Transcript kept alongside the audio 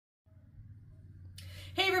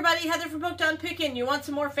Hey everybody, Heather from Pickin. You want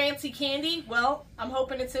some more fancy candy? Well, I'm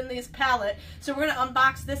hoping it's in this pallet. So we're going to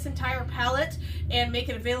unbox this entire pallet and make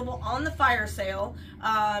it available on the fire sale.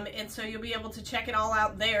 And so you'll be able to check it all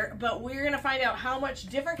out there. But we're going to find out how much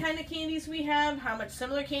different kind of candies we have, how much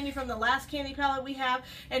similar candy from the last candy pallet we have.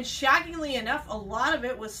 And shockingly enough, a lot of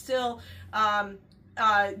it was still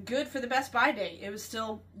good for the Best Buy day. It was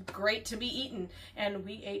still great to be eaten, and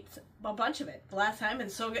we ate a bunch of it the last time,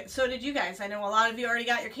 and so did you guys. I know a lot of you already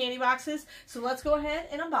got your candy boxes, so let's go ahead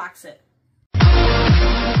and unbox it.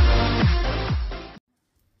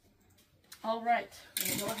 All right, I'm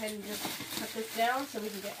going to go ahead and just put this down so we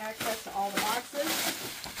can get access to all the boxes.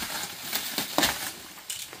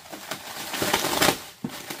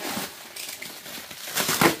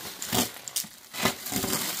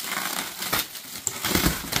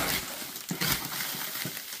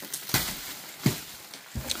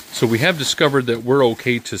 So we have discovered that we're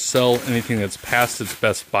okay to sell anything that's past its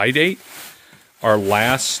Best Buy date. Our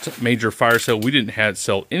last major fire sale, we didn't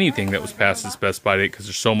sell anything that was past its Best Buy date because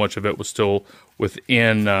there's so much of it was still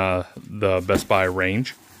within the Best Buy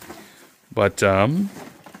range. But we'll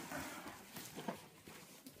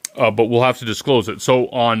have to disclose it. So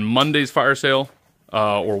on Monday's fire sale,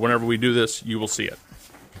 or whenever we do this, you will see it.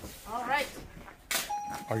 All right.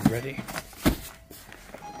 Are you ready?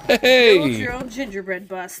 Hey! Build your own gingerbread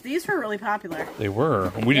bus. These were really popular. They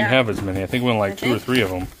were. We didn't have as many. I think we went like 2 or 3 of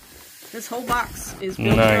them. This whole box is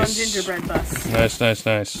build your own gingerbread bus. Nice, nice,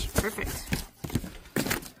 nice. Perfect.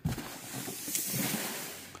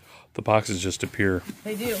 The boxes just appear.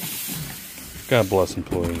 They do. God bless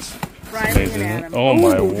employees. Riley and Adam. Oh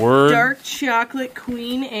my word. Dark chocolate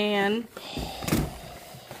Queen Anne.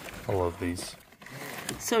 I love these.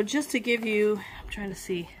 So just to give you, I'm trying to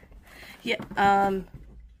see. Yeah,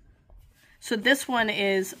 so this one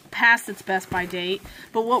is past its Best Buy date,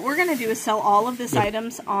 but what we're going to do is sell all of this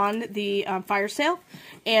items on the fire sale,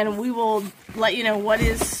 and we will let you know what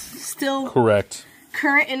is still current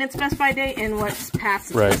in its Best Buy date and what's past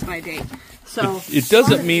its Best Buy date. So it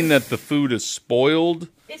doesn't mean that the food is spoiled.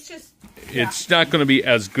 It's just it's not going to be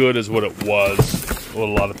as good as what it was. What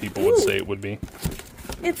a lot of people would say it would be.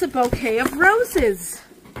 It's a bouquet of roses.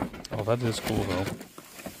 Oh, that is cool though.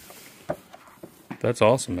 That's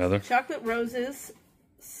awesome, Heather. Chocolate roses,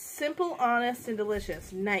 simple, honest, and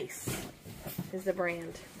delicious. Nice is the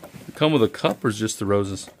brand. Come with a cup or is just the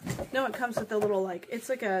roses? No, it comes with a little, it's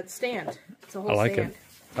like a stand. It's a whole stand. It.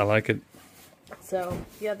 I like it. So,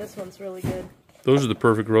 yeah, this one's really good. Those are the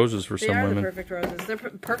perfect roses for some women. They are the perfect roses. They're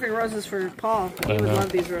perfect roses for Paul. He would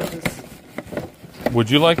love these roses.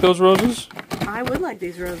 Would you like those roses? I would like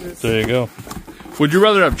these roses. There you go. Would you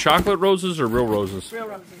rather have chocolate roses or real roses? Real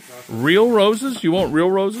roses. Real roses? You want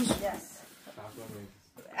real roses? Yes.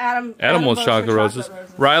 Adam wants chocolate roses.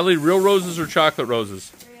 Riley, real roses or chocolate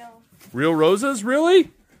roses? Real. Real roses?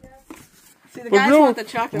 Really? Yes. See, the guys want the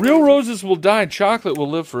chocolate real roses will die. Chocolate will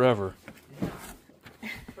live forever.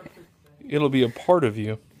 It'll be a part of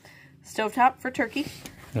you. Stovetop for turkey.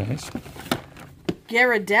 Nice.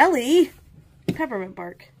 Ghirardelli peppermint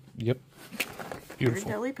bark. Yep.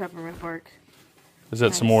 Beautiful. Ghirardelli peppermint bark. Is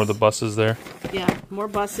that some more of the buses there? Yeah, more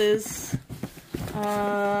buses.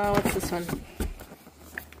 What's this one?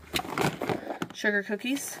 Sugar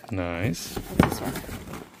cookies. Nice. What's this one?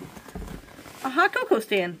 A hot cocoa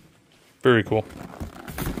stand. Very cool.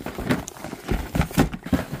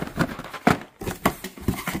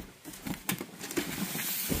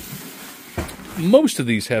 Most of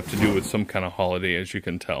these have to do with some kind of holiday, as you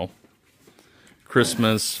can tell.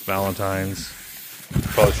 Christmas, Valentine's.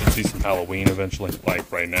 Probably should see some Halloween eventually, like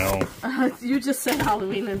right now. You just said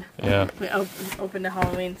Halloween and we opened to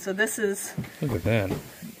Halloween. So this is... Look at that.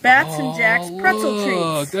 Bats and Jack's pretzel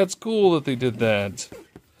treats. That's cool that they did that.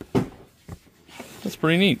 That's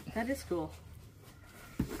pretty neat. That is cool.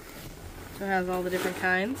 So it has all the different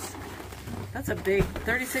kinds. That's a big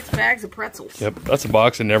 36 bags of pretzels. Yep, that's a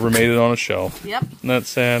box that never made it on a shelf. Yep. Isn't that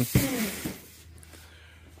sad?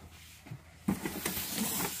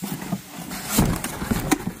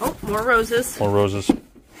 Oh, more roses. More roses.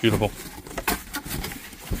 Beautiful.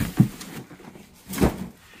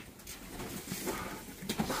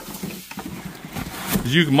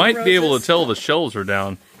 You might be able to tell the shelves are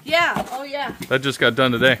down. Yeah. Oh, yeah. That just got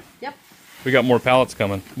done today. Yep. We got more pallets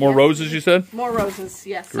coming. More roses, you said? More roses,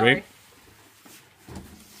 yes. Great. Sorry.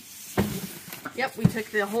 Yep, we took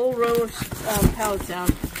the whole row of pallets down.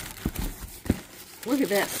 Look at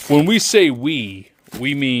this. When we say we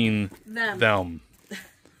mean them.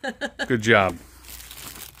 Good job.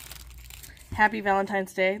 Happy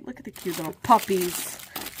Valentine's Day. Look at the cute little puppies.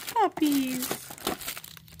 Puppies.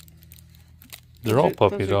 They're all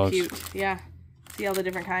puppy dogs. Cute. Yeah. See all the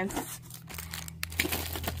different kinds?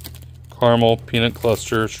 Caramel, peanut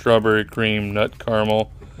cluster, strawberry cream, nut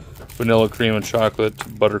caramel, vanilla cream and chocolate,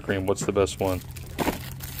 buttercream. What's the best one?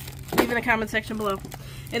 Leave in the comment section below.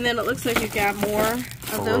 And then it looks like you've got more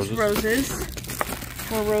of those roses.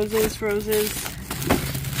 More roses,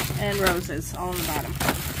 and roses all on the bottom.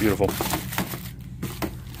 Beautiful.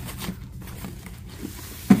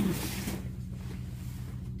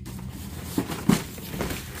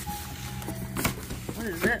 What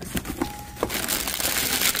is this?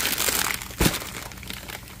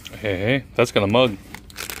 Hey, that's got a mug.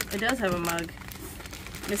 It does have a mug.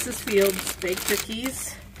 Mrs. Fields baked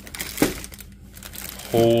cookies.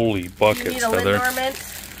 Holy buckets, You need a Heather. Lindor mint.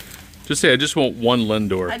 Just say, I just want one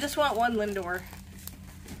Lindor. I just want one Lindor.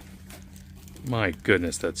 My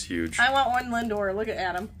goodness, that's huge. I want one Lindor. Look at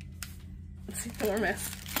Adam. It's enormous.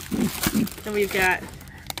 Then we've got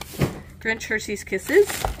Grinch Hershey's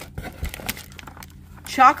Kisses.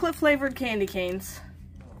 Chocolate flavored candy canes.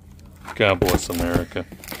 God bless America.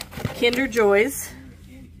 Kinder Joys.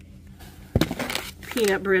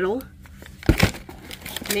 Peanut Brittle.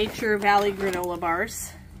 Nature Valley granola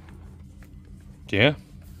bars. Yeah.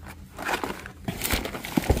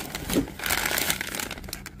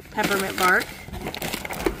 Peppermint bark.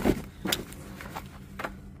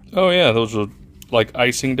 Oh yeah, those are like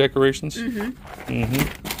icing decorations. Little.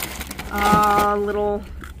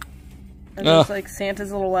 Are those like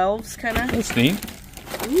Santa's little elves, kind of? That's neat.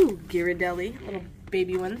 Ooh, Ghirardelli, little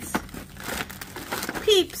baby ones.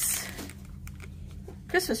 Peeps.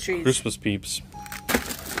 Christmas trees. Christmas peeps.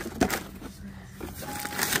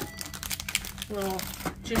 Little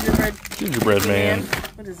gingerbread man.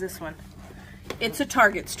 What is this one? It's a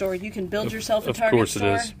Target store. You can build yourself a Target store.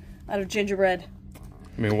 Of course it is. Out of gingerbread.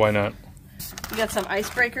 I mean, why not? We got some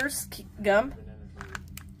icebreakers, gum.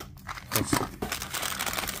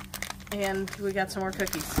 And we got some more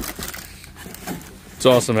cookies. It's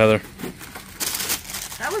awesome, Heather.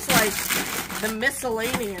 That was like the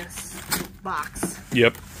miscellaneous box.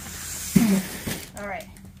 Yep. All right.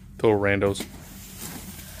 Total randos.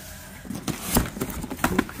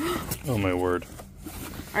 Oh my word.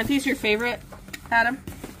 Aren't these your favorite, Adam?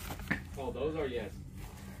 Oh, those are, yes.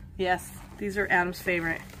 Yes, these are Adam's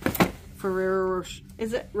favorite. Ferrero Rocher.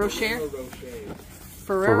 Is it Rocher?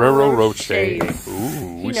 Ferrero Rocher.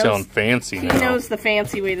 Ooh, we sound fancy now. He knows the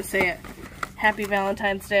fancy way to say it. Happy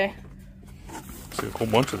Valentine's Day. See a whole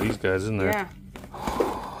bunch of these guys in there. Yeah.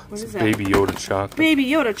 What is that? Baby Yoda chocolate. Baby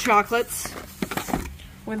Yoda chocolates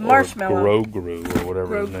with marshmallow. Grogu or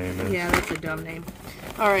whatever his name is. Yeah, that's a dumb name.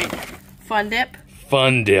 All right, Fun Dip.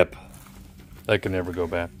 Fun Dip. That can never go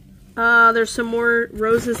bad. There's some more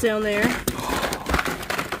roses down there.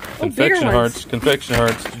 Confection hearts. Confection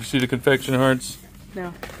hearts. Did you see the confection hearts?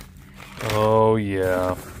 No. Oh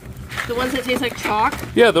yeah. The ones that taste like chalk.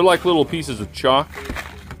 Yeah, they're like little pieces of chalk,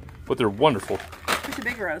 but they're wonderful. Where's the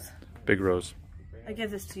big rose? Big rose. I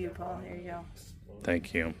give this to you, Paul. Here you go.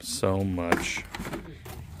 Thank you so much.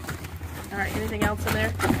 All right, anything else in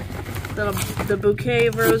there? The bouquet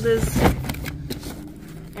of roses.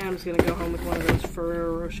 And I'm just gonna go home with one of those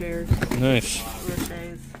Ferrero Rochers. Nice.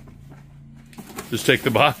 Rochers. Just take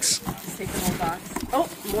the box. Just take the whole box. Oh,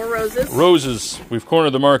 more roses. Roses. We've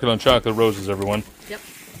cornered the market on chocolate roses, everyone. Yep,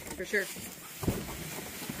 for sure.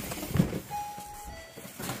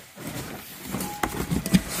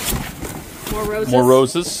 More roses. More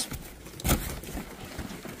roses.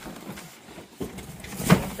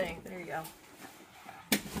 Same thing. There you go.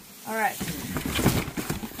 All right.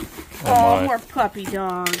 Oh, more puppy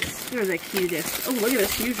dogs. They're the cutest. Oh, look at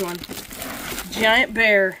this huge one. Giant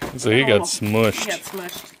bear. So he got smushed. He got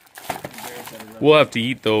smushed. We'll have to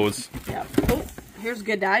eat those. Yeah. Oh, here's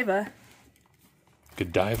Godiva.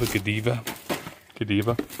 Godiva.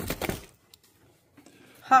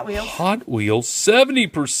 Hot Wheels. Hot Wheels,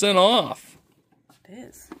 70% off. It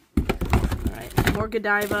is. All right. More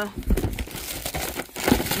Godiva.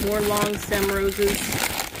 More long stem roses.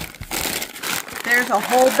 There's a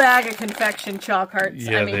whole bag of confection chalk hearts.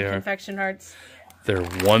 Yeah, they are. Confection hearts. They're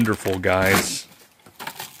wonderful, guys.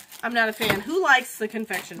 I'm not a fan. Who likes the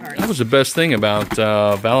confection hearts? That was the best thing about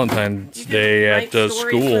Valentine's Day at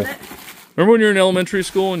school. Remember when you were in elementary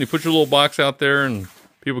school and you put your little box out there and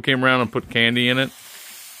people came around and put candy in it?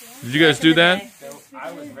 Did you guys do that?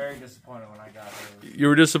 I was very disappointed when I got those. You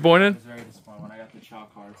were disappointed? I was very disappointed when I got the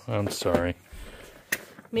chalk hearts. I'm sorry.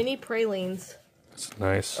 Mini pralines. That's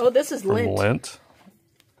nice. Oh, this is Lindt. Lindt.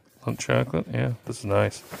 Lindt chocolate? Yeah, this is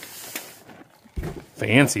nice.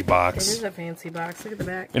 Fancy It box. is a fancy box. Look at the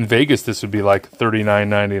back. In Vegas, this would be like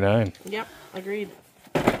 $39.99. Yep, agreed.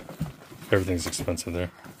 Everything's expensive there.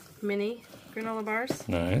 Mini granola bars.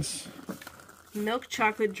 Nice. Milk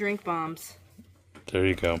chocolate drink bombs. There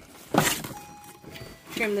you go.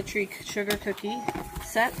 Trim the tree sugar cookie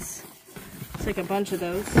sets. It's like a bunch of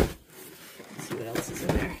those. Let's see what else is in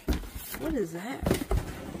there. What is that?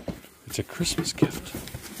 It's a Christmas gift.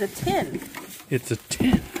 It's a tin. It's a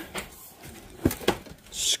tin.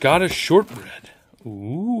 Scottish shortbread.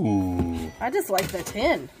 Ooh. I just like the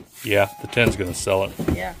tin. Yeah, the tin's gonna sell it.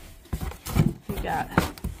 Yeah. We got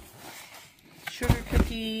sugar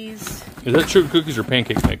cookies. Is that sugar cookies or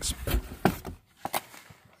pancake mix?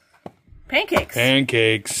 Pancakes.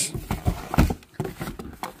 Pancakes.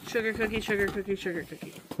 Sugar cookie, sugar cookie, sugar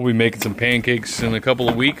cookie. We'll be making some pancakes in a couple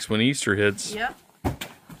of weeks when Easter hits. Yep.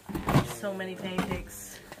 So many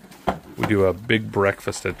pancakes. We do a big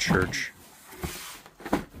breakfast at church.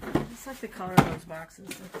 I just like the color of those boxes.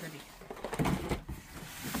 They're pretty.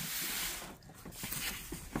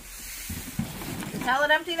 Is the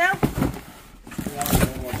pallet empty now?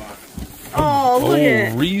 Oh, look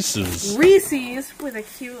at it. Reese's. Reese's with a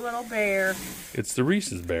cute little bear. It's the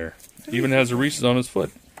Reese's bear. Even has a Reese's on his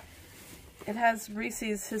foot. It has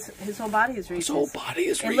Reese's. His whole body is Reese's. His whole body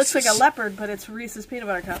is Reese's. It looks like a leopard, but it's Reese's peanut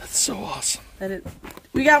butter cup. That's so awesome.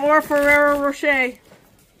 We got more Ferrero Rocher. Yay.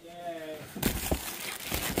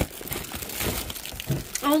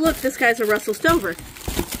 Oh, look, this guy's a Russell Stover.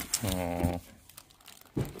 Oh,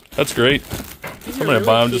 that's great. These I'm are gonna really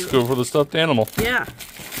buy them cute. just go for the stuffed animal. Yeah.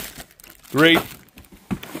 Great.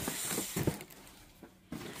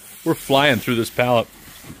 We're flying through this pallet.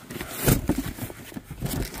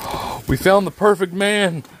 We found the perfect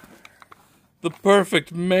man. The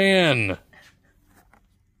perfect man.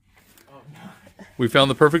 We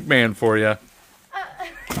found the perfect man for you.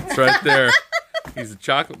 It's right there. He's a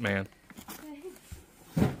chocolate man.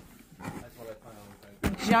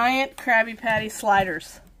 Giant Krabby Patty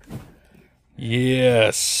sliders.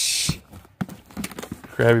 Yes.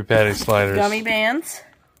 Krabby Patty sliders. Gummy bands.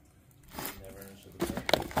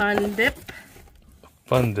 Fun dip.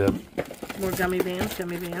 Fun dip. More gummy bands,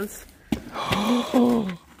 gummy bands.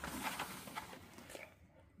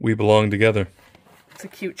 We belong together. It's a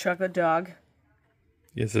cute chocolate dog.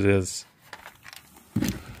 Yes, it is.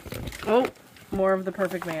 Oh, more of the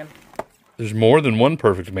perfect man. There's more than one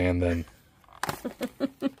perfect man then.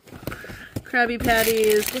 Krabby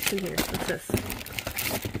Patties. What's in here? What's this?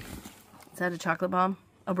 Is that a chocolate bomb?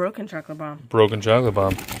 A broken chocolate bomb. Broken chocolate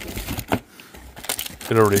bomb.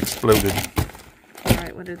 It already exploded.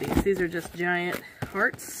 Alright, what are these? These are just giant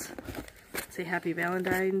hearts. Say Happy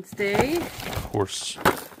Valentine's Day. Of course.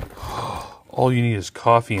 All you need is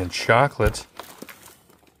coffee and chocolate.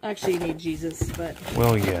 Actually, you need Jesus, but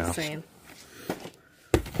Well, just yeah. saying.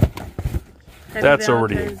 That's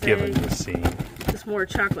already a Valentine's given Day. to see. Just more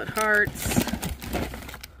chocolate hearts.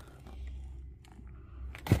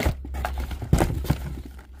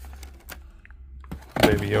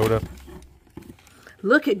 Baby Yoda.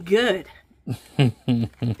 Looking good. A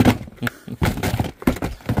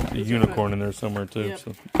unicorn in there somewhere too. Yep.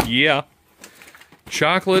 So, yeah.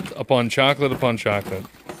 Chocolate upon chocolate upon chocolate.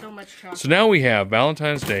 So much chocolate. So now we have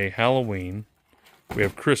Valentine's Day, Halloween, we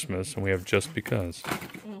have Christmas, and we have Just Because.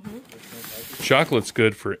 Chocolate's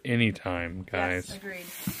good for any time, guys. Yes, agreed.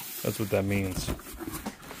 That's what that means.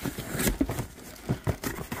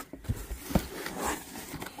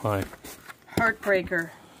 Hi.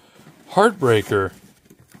 Heartbreaker. Heartbreaker.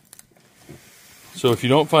 So if you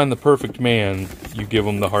don't find the perfect man, you give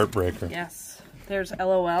him the heartbreaker. Yes. There's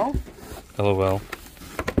LOL. LOL.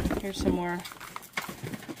 Here's some more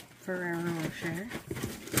Ferrero Rocher.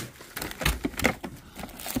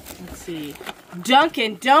 Let's see.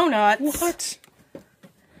 Dunkin' Donuts. What?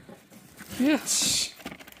 Yes.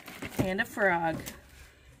 And a frog.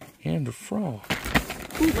 And a frog.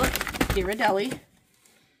 Ooh, look. Ghirardelli.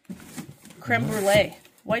 Creme brulee.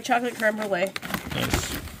 White chocolate creme brulee.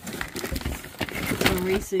 Nice. Some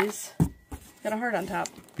Reese's. Got a heart on top.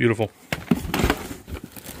 Beautiful.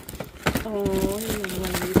 Oh, here's one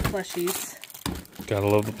of these plushies. Gotta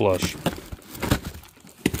love the blush.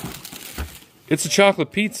 It's a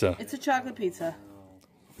chocolate pizza. It's a chocolate pizza.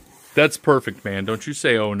 That's perfect, man. Don't you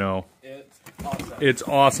say, oh no. It's awesome. It's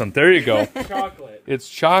awesome. There you go. Chocolate. It's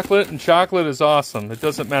chocolate, and chocolate is awesome. It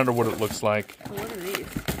doesn't matter what it looks like. So what are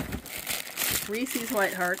these? Reese's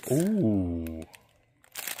White Hearts. Ooh.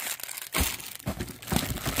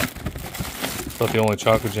 About the only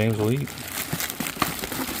chocolate James will eat.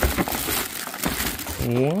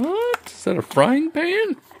 What? Is that a frying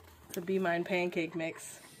pan? It's a Be Mine pancake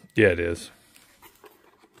mix. Yeah, it is.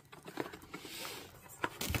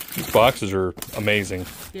 These boxes are amazing.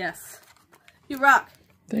 Yes. You rock.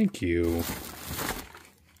 Thank you.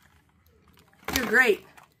 You're great.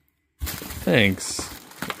 Thanks.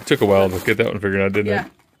 I Took a while to get that one figured out, didn't Yeah.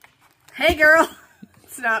 it? Hey, girl.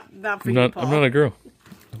 It's not for you, Paul. I'm not a girl.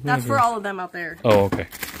 That's for all of them out there. Oh, okay.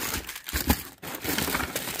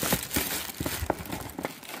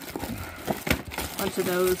 Bunch of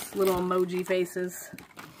those little emoji faces.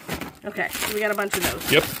 Okay, so we got a bunch of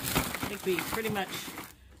those. Yep. I think we pretty much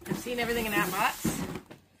have seen everything in that box.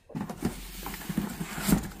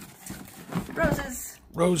 Roses.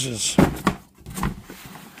 Roses.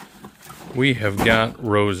 We have got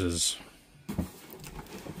roses.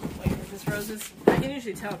 Wait, is this roses? I can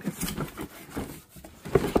usually tell because...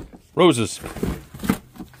 Roses.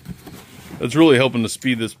 That's really helping to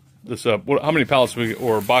speed this up. How many pallets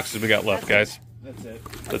or boxes we got left, guys? That's it.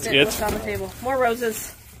 That's it? What's on the table? More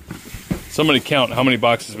roses. Somebody count how many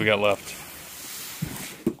boxes we got left.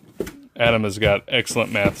 Adam has got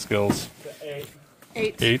excellent math skills.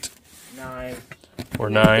 8. 8. 9. Or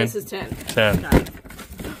 9. This is 10. 10.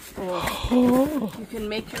 Oh. You can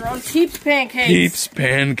make your own Peeps pancakes. Peeps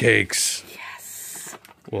pancakes. Yes.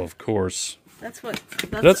 Well, of course.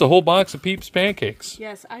 That's a whole box of Peeps pancakes.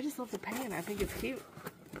 Yes, I just love the pan. I think it's cute.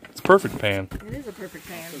 It's a perfect pan. It is a perfect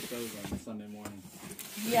pan. Cook those on Sunday morning.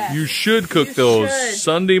 Yes. You should cook those should.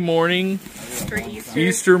 Sunday morning, For Easter.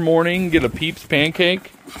 Easter morning. Get a Peeps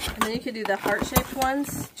pancake. And then you could do the heart-shaped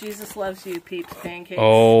ones. Jesus loves you, Peeps pancakes.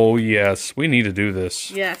 Oh yes, we need to do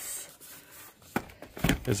this. Yes.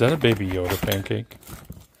 Is that a Baby Yoda pancake?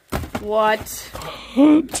 What?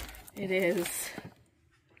 It is.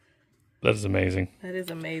 That is amazing. That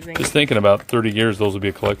is amazing. Just thinking about 30 years, those will be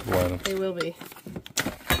a collectible item. They will be.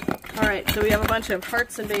 All right, so we have a bunch of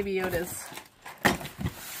hearts and Baby Yodas.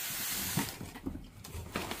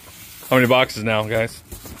 How many boxes now, guys?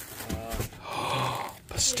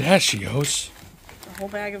 Pistachios. A whole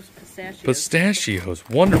bag of pistachios. Pistachios.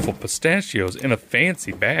 Wonderful pistachios in a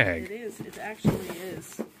fancy bag. It is. It actually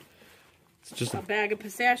is. It's just A bag of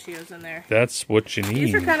pistachios in there. that's what you need.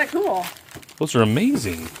 These are kind of cool. Those are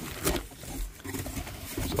amazing.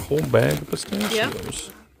 It's a whole bag of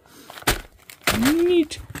pistachios.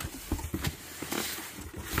 Neat.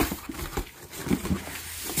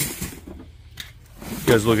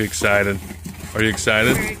 You guys look excited. Are you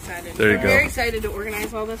excited? Very excited. There you We're go. very excited to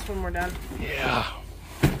organize all this when we're done. Yeah.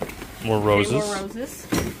 More roses. Okay, more roses.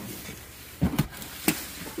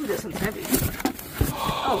 Ooh, this one's heavy.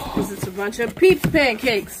 Oh, because it's a bunch of Peeps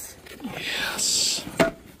pancakes. Yes.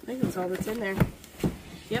 I think that's all that's in there.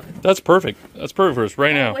 Yep. That's perfect. That's perfect for us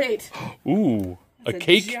right now. Wait. Ooh, a It's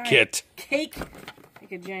cake giant kit. Cake.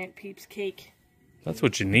 Like a giant Peeps cake. That's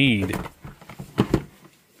what you need.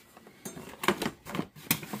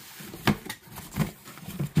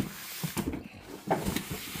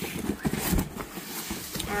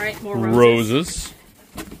 All right, more roses. Roses.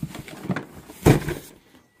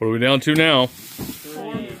 What are we down to now?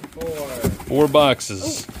 3, 4. 4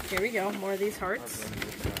 boxes. Oh, here we go. More of these hearts.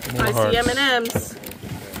 More I hearts. see M&Ms.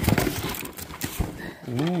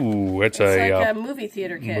 Ooh, that's It's a, like a movie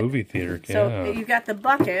theater kit. movie theater kit. So Yeah. you've got the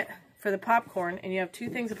bucket for the popcorn, and you have 2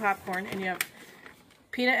 things of popcorn, and you have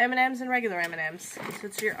peanut M&Ms and regular M&Ms. So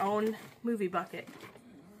it's your own movie bucket.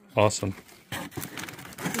 Awesome.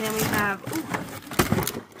 And then we have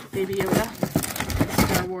Baby Yoda,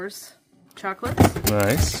 Star Wars chocolates,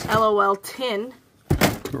 Nice. LOL tin,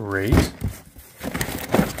 Great. and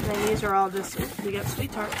then these are all just, we got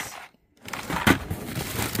sweet tarts.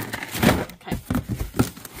 Okay.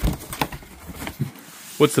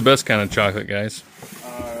 What's the best kind of chocolate, guys?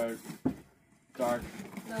 Dark.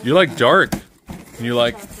 You like dark. You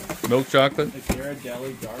like milk chocolate? The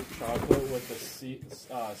Ghirardelli dark chocolate with the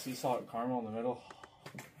sea salt caramel in the middle.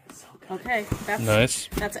 So good. Okay, Nice.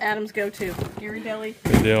 that's Adam's go-to. Ghirardelli.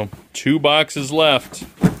 Good deal. 2 boxes left.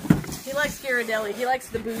 He likes Ghirardelli. He likes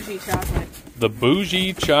the bougie chocolate. The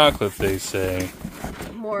bougie chocolate, they say.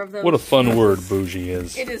 More of those. What a fun word bougie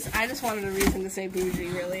is. It is. I just wanted a reason to say bougie,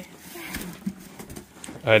 really.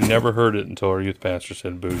 I had never heard it until our youth pastor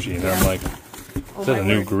said bougie, and I'm like, Oh is that my a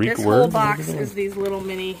new word. Greek this word? This whole box is these little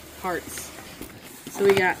mini hearts. So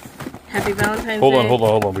we got Happy Valentine's Hold Day. on, hold on,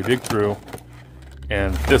 hold on. We dig through,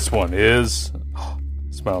 and this one is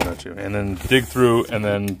smiling at you, and then dig through, and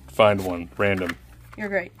then find one random. You're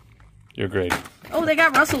great. You're great. Oh, they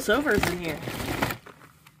got Russell Silvers in here.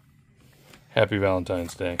 Happy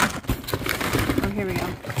Valentine's Day. Oh, here we go.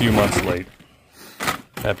 A few months late.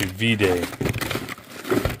 Happy V-Day.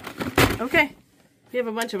 Okay. We have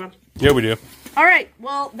a bunch of them. Yeah, we do. All right.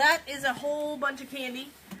 Well, that is a whole bunch of candy.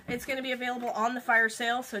 It's going to be available on the fire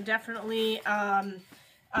sale, so definitely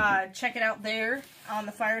check it out there on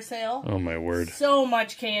the fire sale. Oh my word. So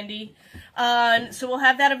much candy. So we'll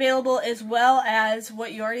have that available, as well as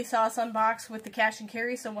what you already saw us unbox with the cash and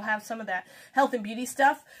carry. So we'll have some of that health and beauty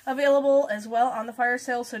stuff available as well on the fire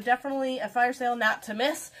sale. So definitely a fire sale not to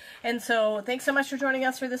miss. And so thanks so much for joining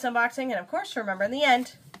us for this unboxing. And of course, remember, in the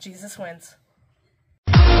end, Jesus wins.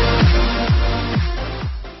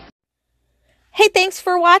 Hey, thanks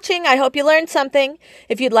for watching. I hope you learned something.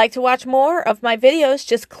 If you'd like to watch more of my videos,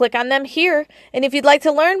 just click on them here. And if you'd like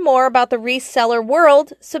to learn more about the reseller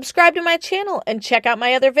world, subscribe to my channel and check out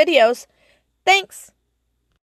my other videos. Thanks.